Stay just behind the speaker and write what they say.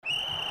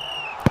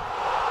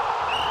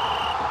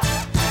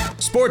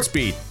Sports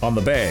Beat on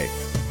the Bay.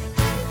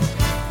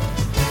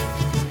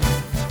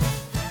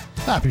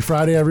 Happy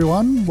Friday,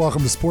 everyone.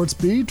 Welcome to Sports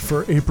Beat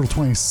for April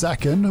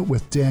 22nd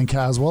with Dan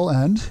Caswell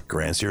and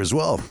Grant's here as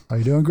well. How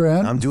you doing,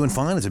 Grant? I'm doing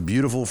fine. It's a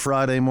beautiful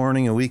Friday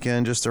morning, a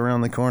weekend just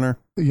around the corner.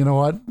 You know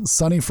what?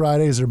 Sunny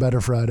Fridays are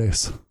better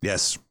Fridays.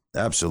 Yes,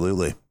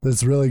 absolutely.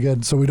 That's really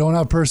good. So we don't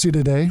have Percy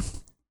today.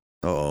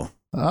 Uh-oh.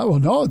 Well,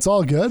 no, it's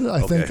all good.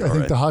 I think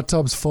right. the hot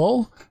tub's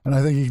full, and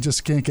I think he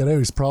just can't get out.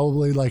 He's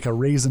probably like a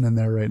raisin in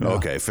there right now.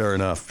 Okay, fair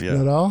enough. Yeah.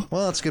 You know?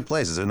 Well, it's a good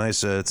place. It's a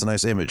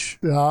nice image.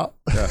 Yeah.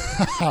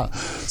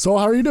 So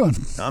how are you doing?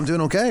 I'm doing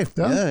okay.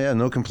 Yeah? Yeah,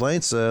 no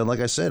complaints. Like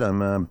I said,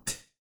 I'm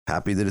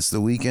happy that it's the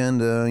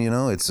weekend.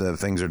 It's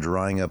things are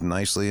drying up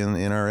nicely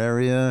in our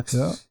area.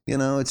 Yeah.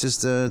 It's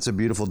just it's a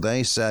beautiful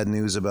day. Sad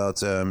news about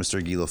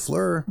Mr. Guy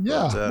Lafleur.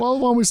 Yeah. But, Well,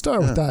 why don't we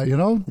start with that? Guy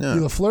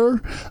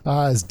Lafleur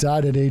has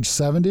died at age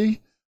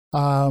 70.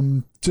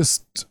 One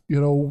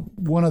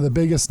of the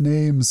biggest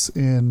names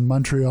in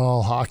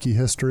Montreal hockey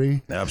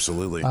history.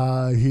 Absolutely.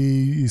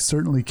 He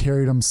certainly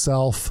carried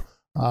himself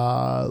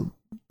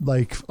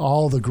like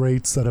all the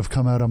greats that have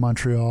come out of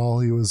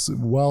Montreal. He was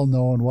well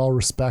known, well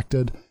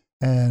respected,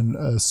 and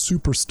a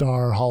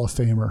superstar Hall of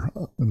Famer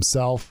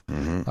himself.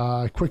 Mm-hmm.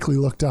 I quickly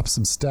looked up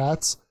some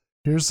stats.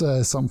 Here's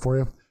something for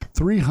you.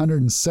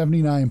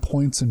 379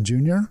 points in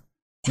junior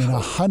in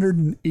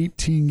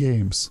 118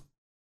 games.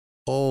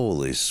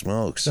 Holy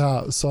smokes.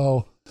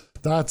 So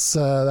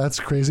that's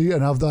crazy.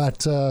 And of that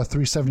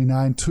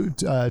 379,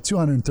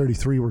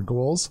 233 were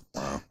goals.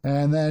 Wow.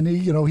 And then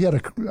he had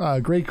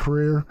a great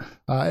career.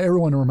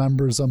 Everyone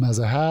remembers him as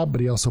a Hab, but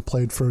he also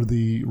played for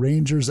the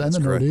Rangers and the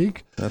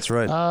Nordique. That's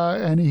right.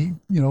 And he,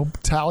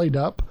 tallied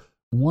up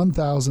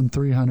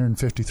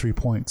 1,353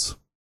 points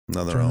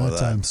Nothing during wrong that with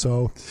time. that.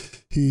 So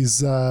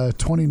he's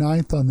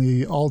 29th on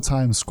the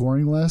all-time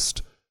scoring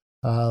list.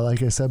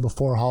 Like I said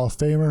before, Hall of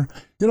Famer.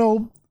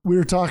 We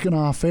were talking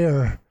off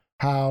air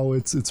how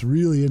it's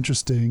really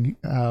interesting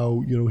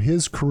how,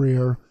 his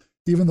career,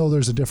 even though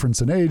there's a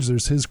difference in age,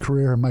 there's his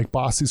career and Mike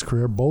Bossy's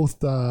career, both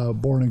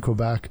born in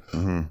Quebec,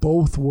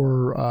 both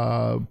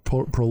were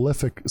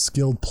prolific,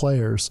 skilled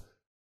players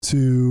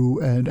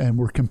and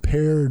were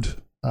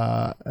compared,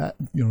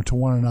 to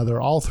one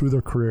another all through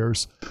their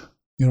careers,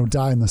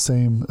 die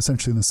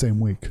essentially in the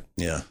same week.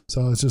 Yeah.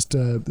 So it's just,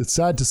 it's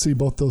sad to see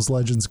both those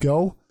legends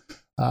go.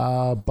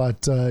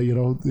 But it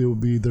will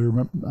be their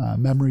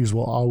memories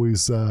will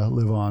always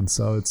live on.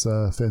 So it's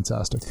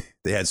fantastic.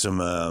 They had some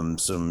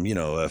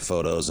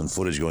photos and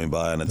footage going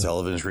by on the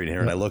television screen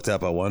here, and I looked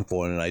up at one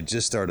point and I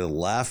just started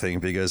laughing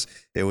because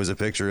it was a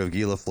picture of Guy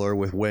Lafleur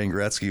with Wayne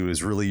Gretzky, who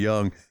was really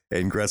young,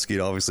 and Gretzky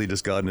had obviously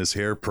just gotten his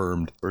hair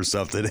permed or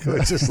something. It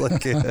was just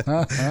like,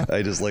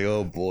 I just like,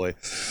 oh boy,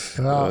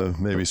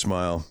 made me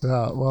smile.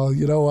 Yeah. Well,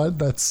 you know what?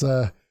 That's.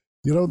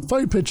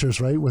 Funny pictures,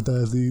 right? With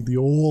the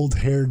old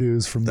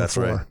hairdos from That's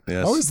before. right.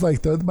 Yes. I always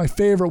like my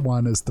favorite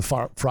one is the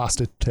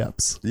frosted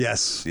tips.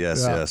 Yes,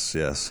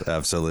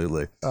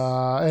 absolutely.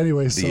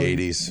 Anyways, the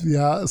 80s.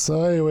 Yeah.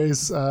 So,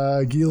 anyways, Guy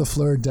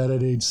Lafleur dead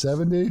at age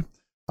 70.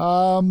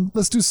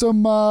 Let's do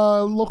some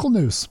local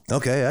news.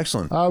 Okay,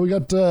 excellent. We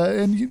got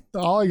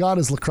all I got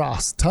is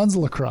lacrosse. Tons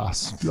of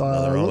lacrosse.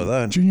 Nothing wrong with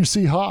that. Junior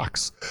C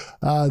Hawks.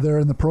 They're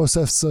in the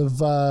process of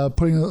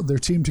putting their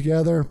team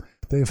together.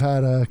 They've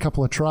had a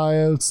couple of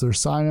tryouts. They're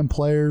signing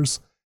players,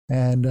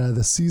 and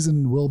the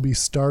season will be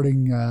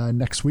starting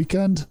next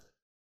weekend.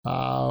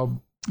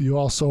 You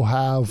also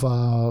have,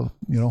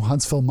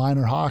 Huntsville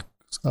Minor Hawks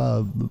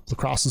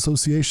Lacrosse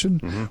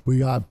Association. Mm-hmm. We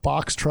got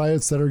box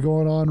tryouts that are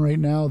going on right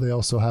now. They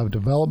also have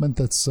development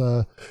that's,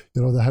 the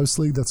house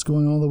league that's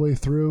going all the way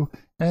through,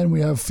 and we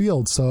have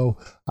field. So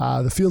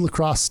the field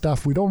lacrosse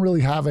stuff, we don't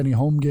really have any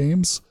home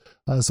games.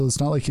 So it's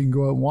not like you can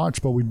go out and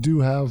watch, but we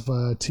do have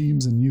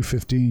teams in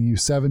U15,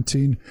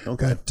 U17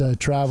 that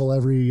travel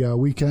every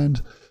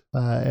weekend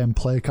and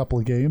play a couple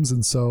of games.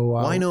 And so,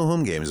 why no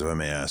home games, if I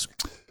may ask?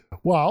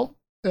 Well,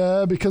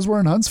 because we're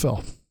in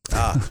Huntsville.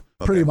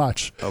 Pretty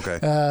much. Okay.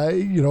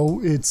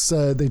 It's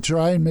they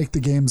try and make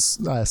the games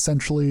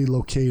centrally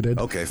located.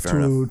 Okay, fair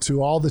enough.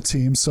 To all the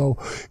teams. So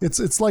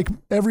it's like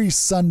every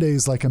Sunday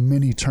is like a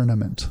mini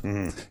tournament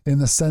in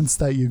the sense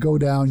that you go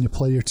down, you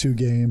play your two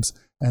games,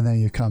 and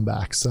then you come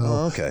back.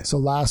 So So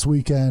last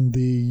weekend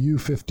the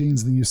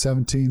U15s and the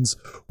U17s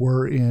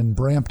were in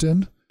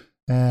Brampton,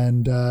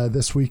 and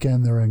this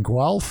weekend they're in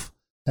Guelph.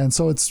 And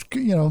so it's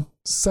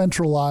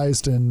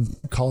centralized and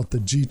call it the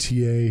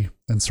GTA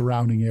and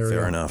surrounding area.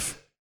 Fair enough.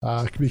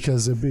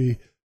 Because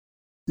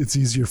it's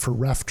easier for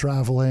ref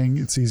traveling.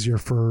 It's easier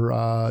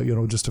for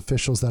just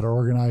officials that are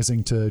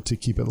organizing to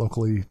keep it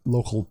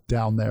local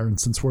down there. And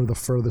since we're the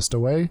furthest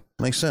away,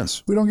 makes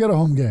sense. We don't get a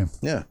home game.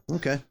 Yeah.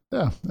 Okay.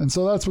 Yeah, and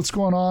so that's what's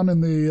going on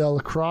in the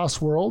lacrosse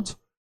world.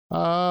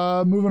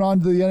 Moving on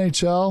to the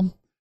NHL.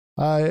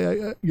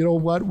 You know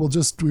what? We'll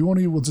just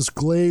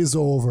glaze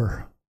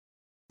over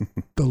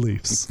the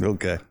Leafs.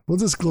 Okay. We'll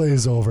just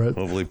glaze over it.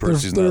 Hopefully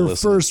Percy's not their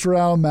listening. First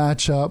round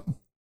matchup,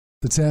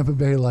 the Tampa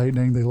Bay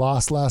Lightning. They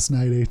lost last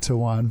night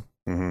 8-1.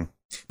 Mm-hmm.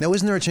 Now,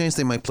 isn't there a chance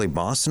they might play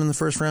Boston in the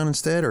first round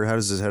instead, or how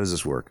does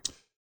this work?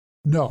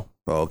 No.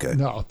 Oh, okay.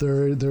 No,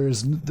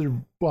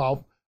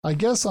 well, I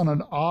guess on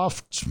an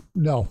off,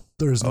 no,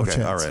 there is no Okay,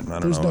 chance. all right. I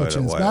don't There's know no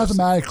chance. why I was-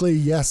 Mathematically,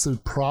 yes,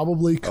 it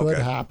probably could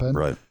Okay, happen.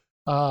 Right.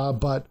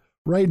 But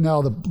right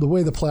now, the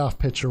way the playoff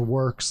picture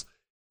works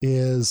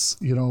is,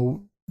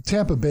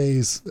 Tampa Bay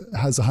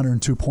has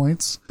 102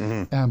 points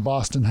and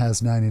Boston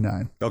has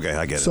 99. Okay,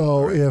 I get it. So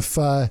All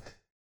right.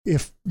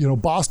 if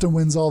Boston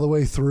wins all the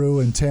way through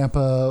and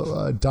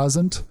Tampa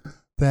doesn't,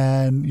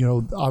 then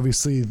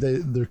obviously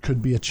there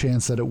could be a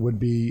chance that it would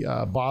be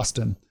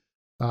Boston.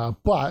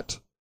 But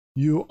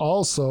you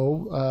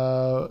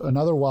also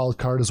another wild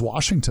card is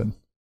Washington,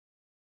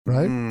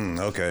 right?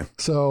 Okay.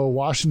 So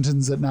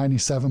Washington's at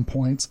 97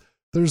 points.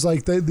 There's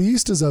like the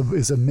East is a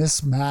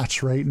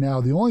mismatch right now.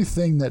 The only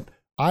thing that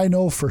I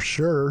know for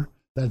sure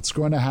that's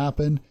going to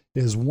happen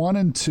is 1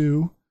 and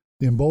 2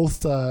 in both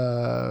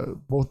the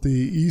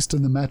East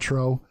and the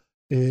Metro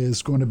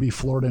is going to be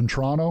Florida and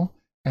Toronto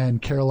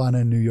and Carolina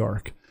and New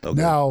York. Okay.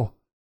 Now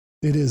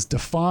it is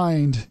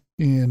defined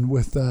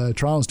with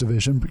Toronto's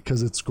division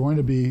because it's going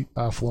to be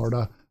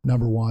Florida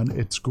number 1.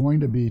 It's going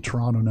to be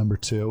Toronto number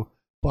 2.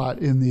 But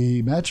in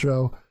the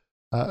Metro,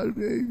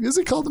 is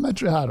it called the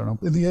Metro? I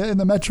don't know. In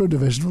the Metro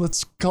division,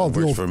 let's call it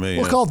the old.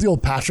 We'll call it the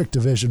old Patrick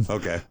division.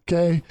 Okay.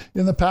 Okay.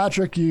 In the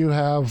Patrick, you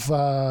have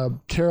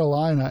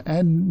Carolina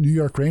and New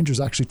York Rangers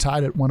actually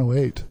tied at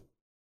 108.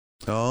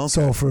 Oh, okay.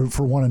 So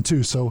for 1 and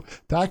 2, so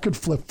that could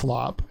flip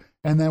flop.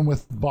 And then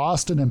with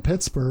Boston and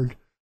Pittsburgh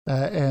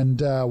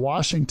and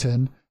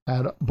Washington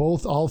at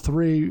all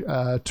three, 2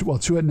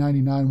 at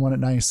 99, 1 at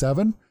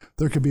 97,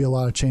 there could be a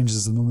lot of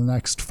changes in the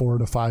next 4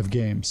 to 5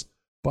 games.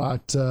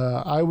 But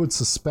I would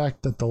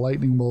suspect that the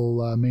Lightning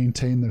will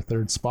maintain their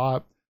 3rd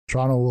spot.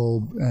 Toronto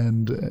will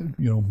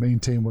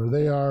maintain where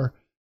they are.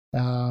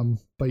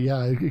 But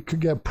yeah, it could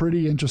get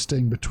pretty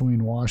interesting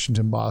between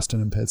Washington,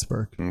 Boston, and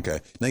Pittsburgh. Okay.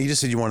 Now you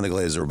just said you wanted the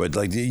Glazer, but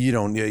like you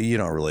don't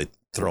really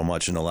throw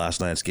much into last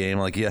night's game.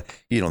 Like, yeah,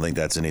 you don't think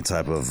that's any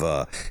type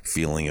of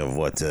feeling of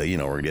what we're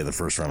gonna get the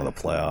first round of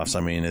the playoffs. I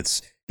mean,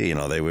 it's.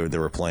 They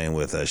were playing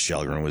with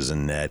Shelgren was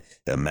in net.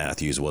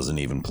 Matthews wasn't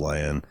even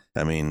playing.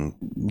 I mean,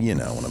 you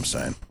know what I'm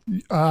saying.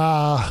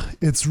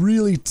 It's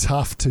really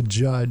tough to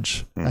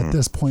judge at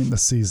this point in the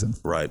season.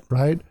 Right.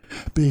 Right?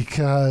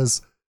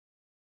 Because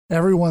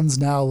everyone's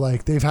now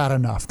like, they've had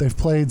enough. They've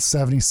played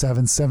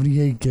 77,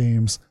 78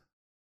 games.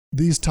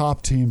 These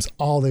top teams,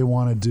 all they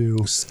want to do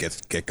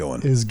get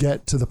going is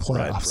get to the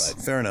playoffs.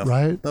 Right. Fair enough.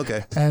 Right?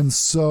 Okay. And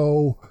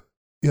so,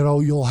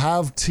 you'll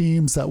have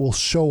teams that will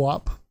show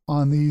up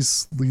on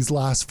these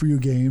last few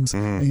games,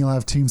 and you'll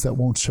have teams that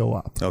won't show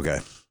up. Okay.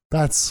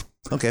 That's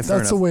fair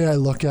enough. The way I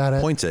look at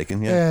it. Point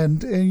taken, yeah.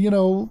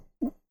 And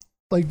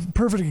like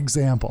perfect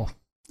example.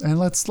 And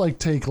let's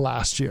take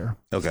last year.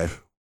 Okay.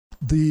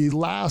 The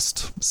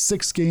last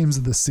 6 games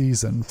of the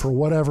season, for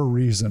whatever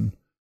reason,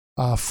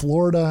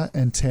 Florida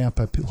and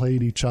Tampa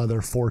played each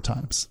other 4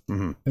 times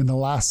in the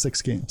last 6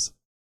 games.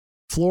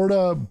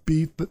 Florida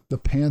beat the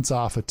pants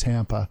off of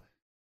Tampa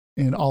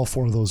in all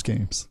 4 of those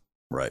games.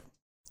 Right.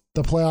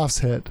 The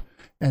playoffs hit,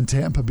 and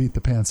Tampa beat the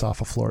pants off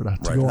of Florida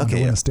to go on to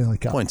win a Stanley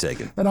Cup. Point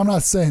taken. And I'm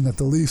not saying that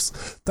the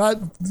Leafs,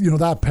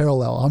 that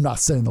parallel, I'm not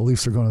saying the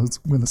Leafs are going to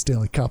win the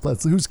Stanley Cup.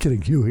 Who's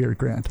kidding who here,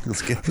 Grant?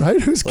 Right?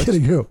 Who's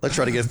kidding who? Let's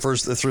try to get through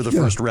the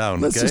first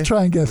round. Let's just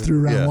try and get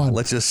through round 1.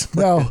 Let's just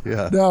now,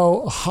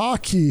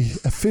 hockey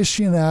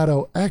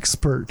aficionado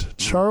expert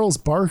Charles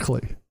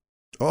Barkley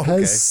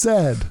has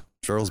said.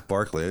 Charles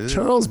Barkley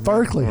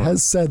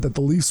has said that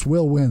the Leafs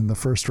will win the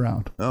first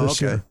round this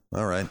year.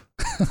 All right.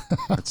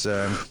 It's,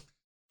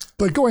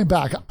 but going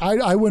back,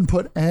 I wouldn't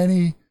put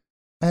any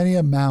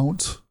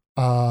amount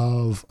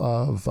of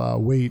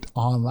weight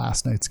on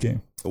last night's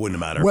game. It wouldn't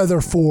matter.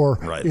 Whether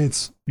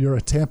you're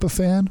a Tampa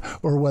fan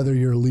or whether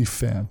you're a Leaf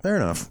fan. Fair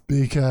enough.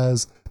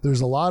 Because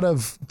there's a lot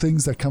of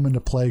things that come into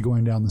play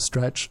going down the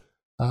stretch.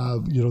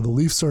 The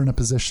Leafs are in a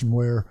position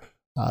where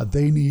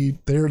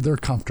they're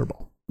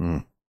comfortable.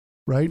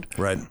 Right?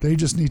 They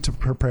just need to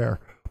prepare.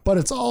 But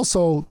it's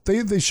also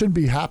they shouldn't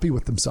be happy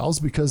with themselves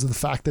because of the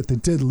fact that they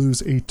did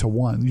lose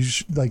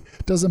 8-1.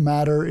 Doesn't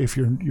matter if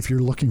you're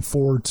looking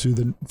forward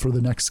for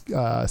the next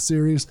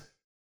series.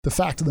 The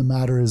fact of the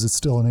matter is it's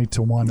still an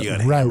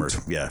 8-1 route.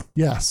 Yeah.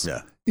 Yes.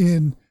 Yeah.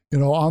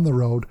 On the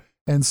road.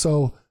 And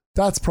so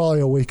that's probably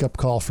a wake up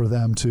call for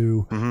them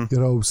to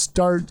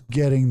start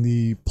getting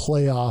the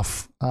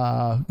playoff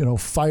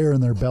fire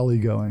in their belly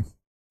going.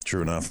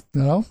 True enough.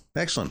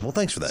 Excellent. Well,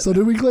 thanks for that. So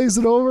did we glaze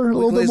it over a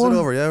little bit more? Glaze it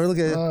over. Yeah, we're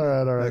looking at it. All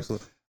right.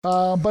 Excellent.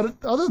 But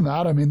other than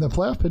that, I mean, the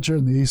playoff picture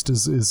in the East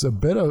is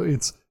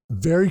it's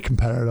very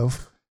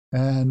competitive,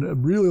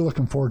 and really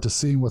looking forward to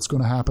seeing what's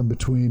going to happen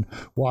between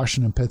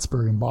Washington,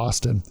 Pittsburgh, and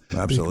Boston.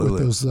 Absolutely.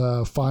 With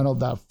those final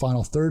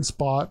 3rd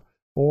spot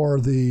or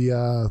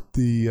the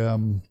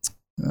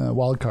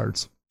wild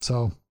cards.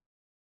 So,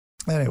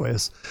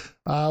 anyways.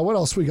 What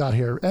else we got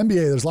here?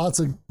 NBA, there's lots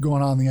of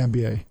going on in the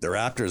NBA. The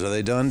Raptors, are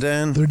they done,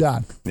 Dan? They're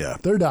done. Yeah.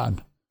 They're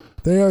done.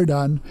 They are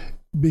done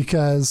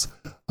because,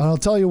 and I'll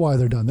tell you why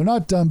they're done. They're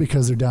not done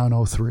because they're down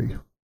 0-3.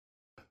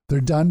 They're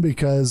done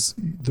because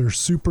their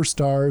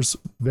superstars,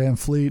 Van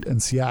Fleet and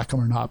Siakam,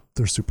 are not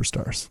their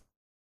superstars.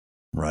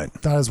 Right.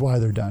 That is why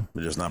they're done.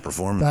 They're just not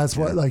performing. That's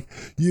what, like,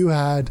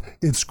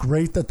 it's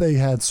great that they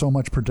had so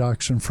much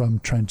production from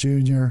Trent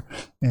Jr.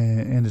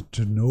 and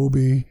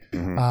Ginobili.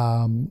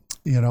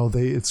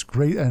 It's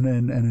great.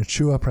 And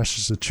Achua,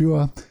 Precious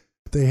Achua.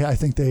 I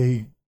think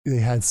they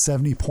had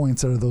 70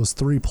 points out of those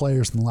 3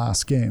 players in the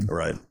last game.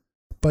 Right.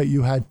 But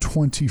you had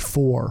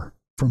 24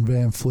 from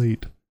Van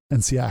Fleet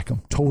and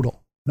Siakam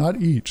total,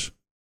 not each,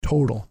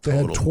 total. They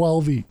had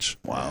 12 each.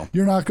 Wow.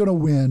 You're not going to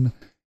win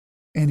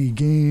any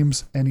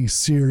games, any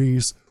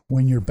series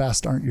when your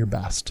best aren't your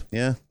best.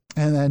 Yeah.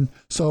 And then,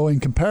 so in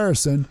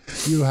comparison,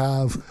 you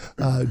have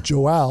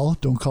Joel,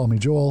 don't call me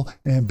Joel,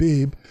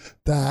 Embiid,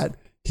 that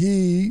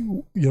he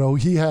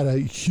had a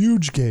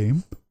huge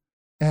game,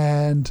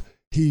 and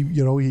he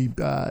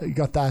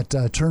got that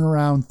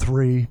turnaround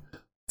 3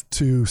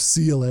 to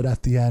seal it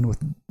at the end with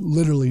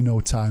literally no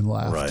time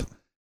left. Right.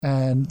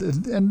 And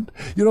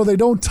they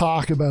don't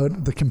talk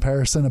about the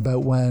comparison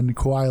about when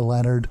Kawhi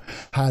Leonard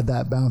had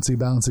that bouncy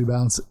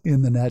bounce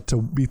in the net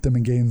to beat them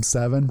in Game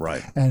 7.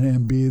 Right. And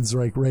Embiid's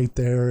like right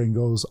there and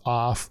goes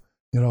off,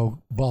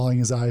 bawling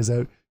his eyes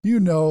out.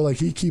 Like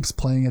he keeps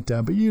playing it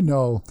down, but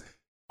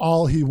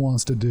all he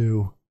wants to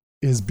do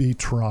is beat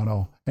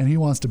Toronto, and he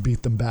wants to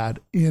beat them bad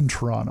in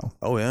Toronto.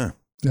 Oh yeah.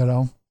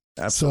 So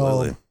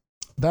Absolutely.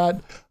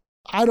 that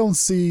I don't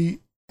see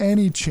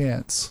any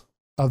chance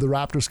of the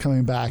Raptors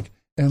coming back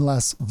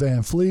unless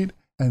Van Fleet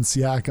and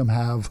Siakam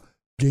have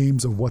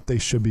games of what they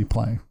should be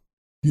playing.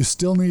 You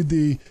still need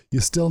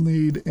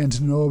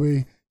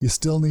Anunoby, you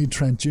still need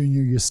Trent Jr.,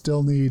 you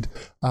still need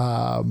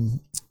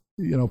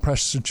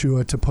Precious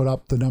Achua to put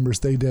up the numbers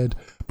they did,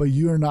 but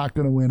you are not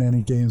going to win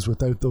any games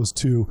without those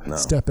two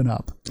stepping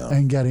up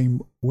and getting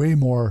way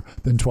more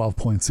than 12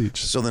 points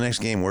each. So the next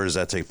game, where does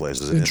that take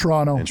place? Is it in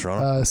Toronto? In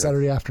Toronto? Okay.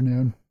 Saturday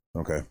afternoon.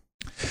 Okay.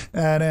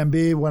 And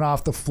Embiid went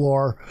off the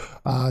floor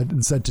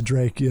and said to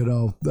Drake,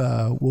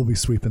 we'll be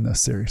sweeping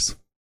this series.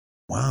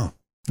 Wow.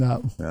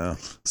 Yeah.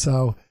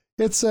 So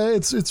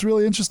it's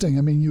really interesting.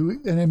 I mean,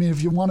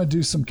 if you want to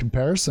do some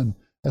comparison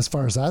as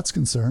far as that's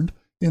concerned,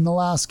 in the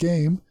last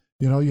game,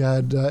 you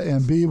had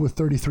Embiid with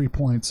 33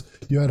 points.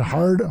 You had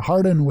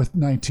Harden with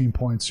 19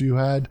 points. You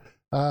had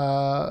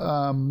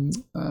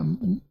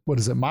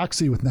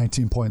Moxie with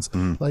 19 points.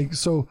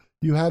 So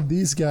you have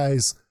these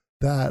guys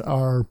that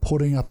are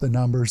putting up the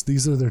numbers.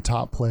 These are their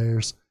top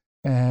players,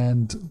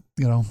 and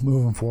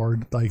moving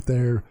forward, like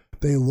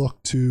they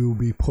look to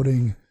be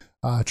putting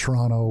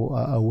Toronto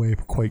away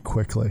quite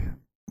quickly.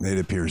 It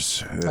appears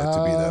to be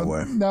that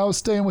way. Now,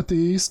 staying with the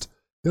East,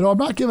 I'm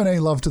not giving any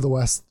love to the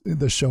West,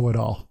 the show at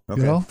all.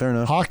 Okay, fair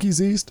enough.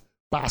 Hockey's East,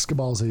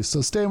 basketball's East.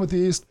 So staying with the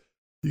East,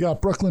 you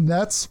got Brooklyn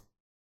Nets,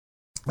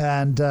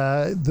 and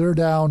they're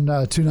down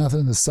 2-0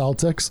 in the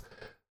Celtics.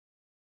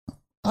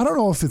 I don't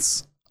know if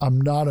I'm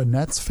not a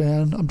Nets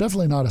fan. I'm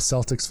definitely not a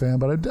Celtics fan,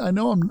 but I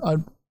know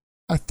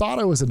I thought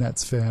I was a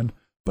Nets fan,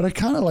 but I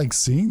kind of like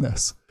seeing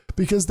this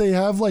because they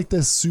have like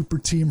this super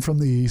team from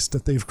the East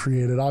that they've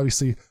created.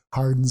 Obviously,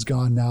 Harden's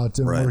gone now. It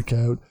didn't work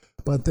out,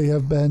 but they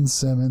have Ben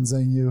Simmons,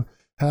 and you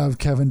have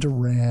Kevin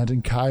Durant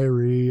and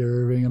Kyrie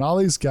Irving and all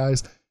these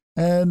guys.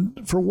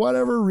 And for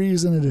whatever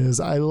reason it is,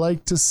 I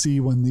like to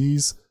see when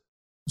these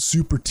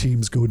super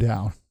teams go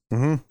down.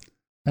 Mm-hmm.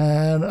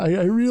 And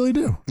I really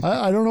do.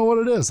 I don't know what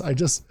it is. I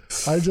just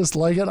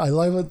like it. I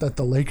love it that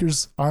the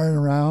Lakers aren't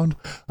around.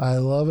 I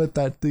love it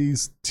that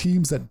these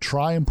teams that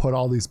try and put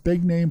all these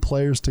big name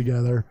players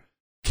together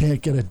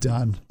can't get it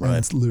done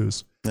and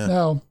lose. Yeah.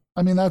 Now,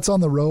 that's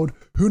on the road.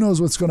 Who knows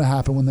what's going to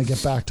happen when they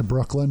get back to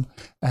Brooklyn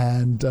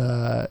and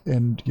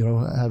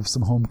have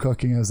some home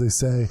cooking, as they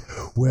say,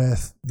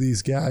 with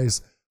these guys.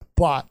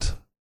 But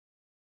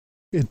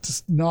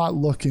it's not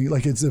looking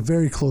like it's a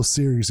very close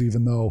series,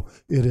 even though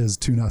it is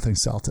 2-0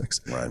 Celtics.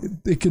 Right.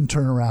 It can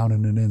turn around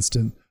in an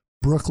instant.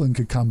 Brooklyn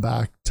could come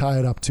back, tie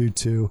it up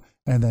 2-2,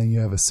 and then you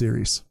have a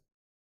series.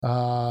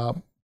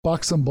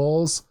 Bucks and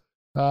Bulls,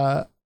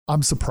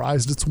 I'm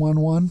surprised it's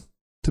 1-1,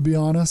 to be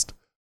honest.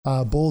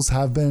 Bulls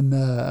have been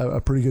a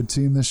pretty good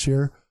team this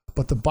year,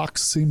 but the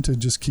Bucks seem to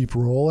just keep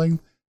rolling.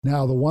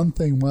 Now, the one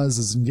thing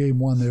is in Game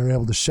 1, they were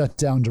able to shut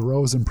down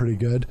DeRozan pretty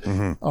good,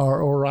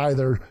 or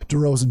either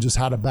DeRozan just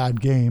had a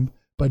bad game,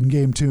 but in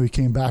Game 2, he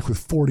came back with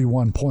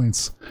 41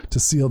 points to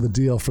seal the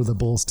deal for the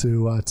Bulls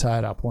to tie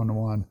it up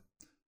 1-1.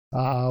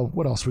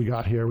 What else we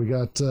got here? We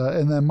got,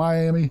 and then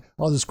Miami.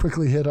 I'll just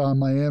quickly hit on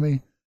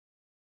Miami.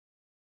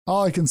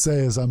 All I can say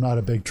is I'm not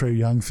a big Trae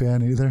Young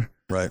fan either.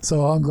 Right.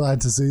 So I'm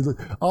glad to see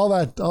all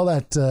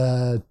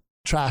that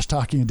trash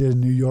talking he did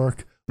in New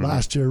York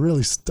last year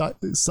really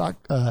stuck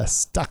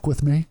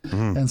with me.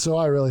 And so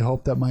I really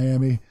hope that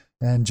Miami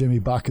and Jimmy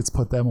Buckets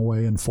put them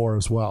away in 4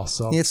 as well.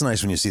 So it's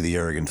nice when you see the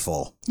arrogant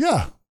fall.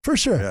 Yeah, for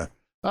sure. Yeah.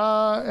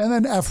 And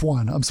then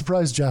F1. I'm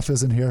surprised Jeff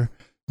isn't here.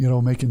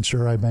 making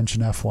sure I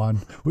mention F1.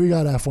 We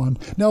got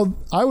F1. Now,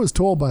 I was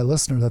told by a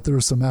listener that there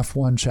was some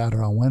F1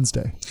 chatter on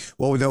Wednesday.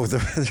 Well, no,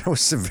 there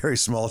was some very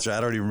small chat.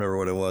 I don't even remember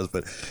what it was,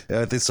 but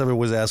I think somebody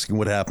was asking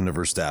what happened to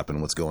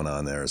Verstappen, what's going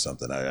on there or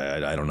something.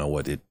 I don't know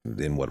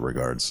in what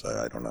regards.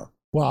 I don't know.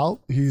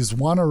 Well, he's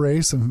won a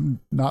race and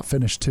not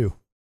finished 2.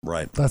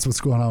 Right. That's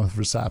what's going on with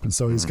Verstappen.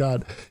 So he's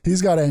got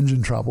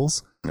engine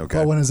troubles. Okay.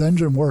 But when his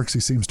engine works, he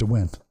seems to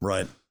win.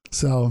 Right.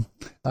 So,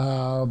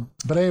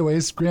 but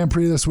anyways, Grand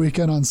Prix this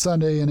weekend on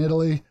Sunday in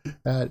Italy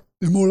at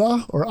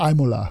Imola or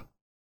Imola.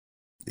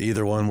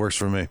 Either one works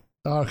for me.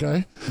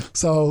 Okay.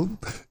 So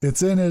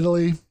it's in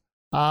Italy.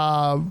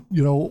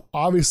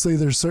 Obviously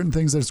there's certain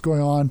things that's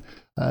going on.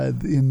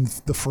 In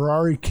the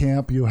Ferrari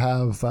camp, you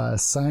have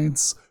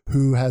Sainz,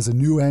 who has a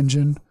new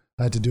engine.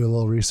 I had to do a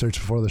little research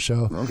before the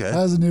show. Okay.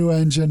 Has a new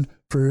engine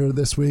for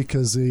this week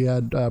because he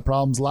had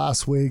problems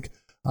last week.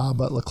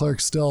 But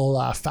Leclerc's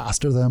still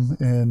faster than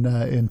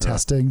in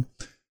testing.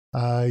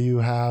 You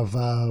have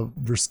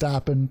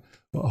Verstappen.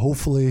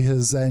 Hopefully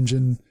his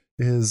engine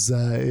is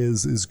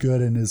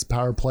good and his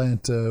power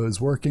plant is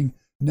working.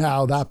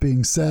 Now, that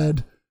being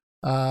said,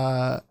 for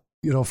all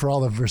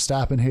the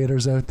Verstappen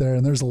haters out there,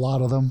 and there's a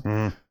lot of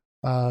them,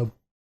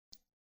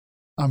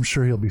 I'm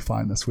sure he'll be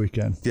fine this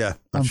weekend. Yeah,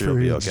 I'm sure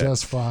he'll be okay.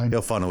 just fine.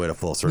 He'll find a way to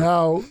pull through.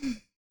 Now,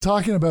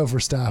 talking about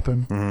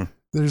Verstappen,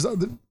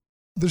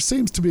 there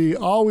seems to be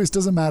always,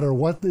 doesn't matter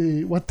what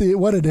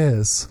it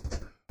is,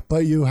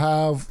 but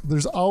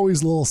there's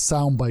always little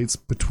sound bites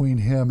between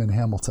him and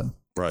Hamilton.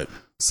 Right.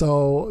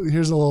 So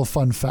here's a little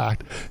fun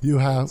fact. You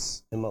have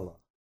Imola.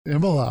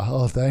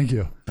 Oh, thank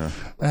you. Yeah.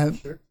 And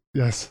Sure.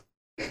 yes.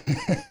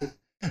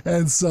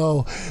 And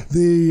so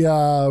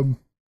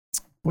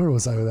where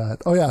was I with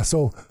that? Oh yeah.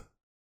 So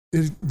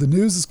the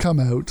news has come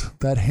out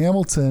that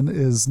Hamilton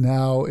is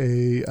now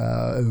a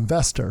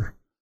investor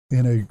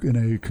in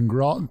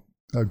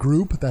a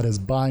group that is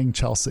buying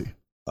Chelsea.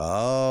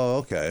 Oh,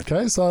 okay.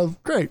 Okay, so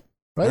great,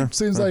 right? Yeah,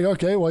 Seems yeah. like,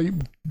 okay, well,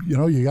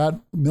 you got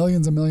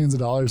millions and millions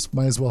of dollars,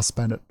 might as well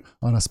spend it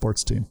on a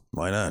sports team,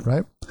 Why not?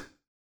 right?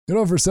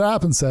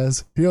 Verstappen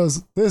says, he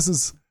goes,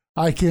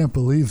 I can't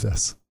believe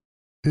this.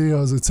 He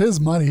goes, it's his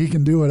money, he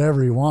can do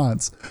whatever he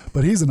wants,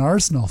 but he's an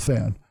Arsenal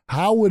fan.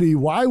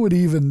 Why would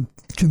he even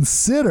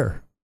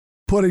consider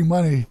putting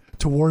money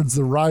towards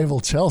the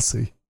rival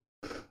Chelsea?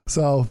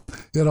 So,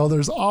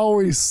 there's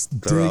always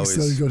digs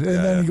that he goes,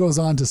 and then he goes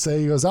on to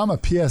say, I'm a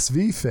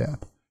PSV fan.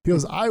 He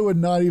goes, I would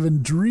not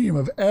even dream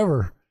of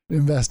ever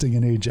investing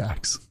in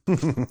Ajax. I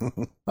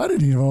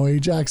didn't even know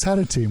Ajax had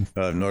a team.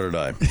 Nor did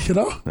I.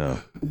 No.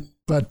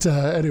 But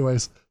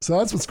anyways, so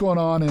that's what's going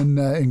on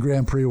in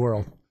Grand Prix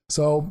world.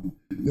 So,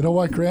 you know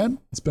what, Grant?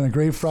 It's been a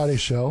great Friday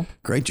show.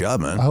 Great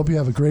job, man. I hope you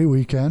have a great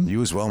weekend.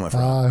 You as well, my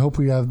friend. I hope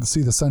we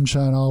see the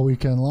sunshine all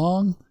weekend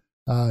long.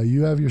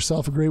 You have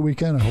yourself a great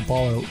weekend. I hope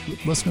all our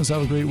listeners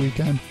have a great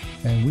weekend.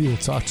 And we will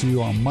talk to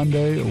you on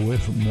Monday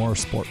with more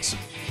sports.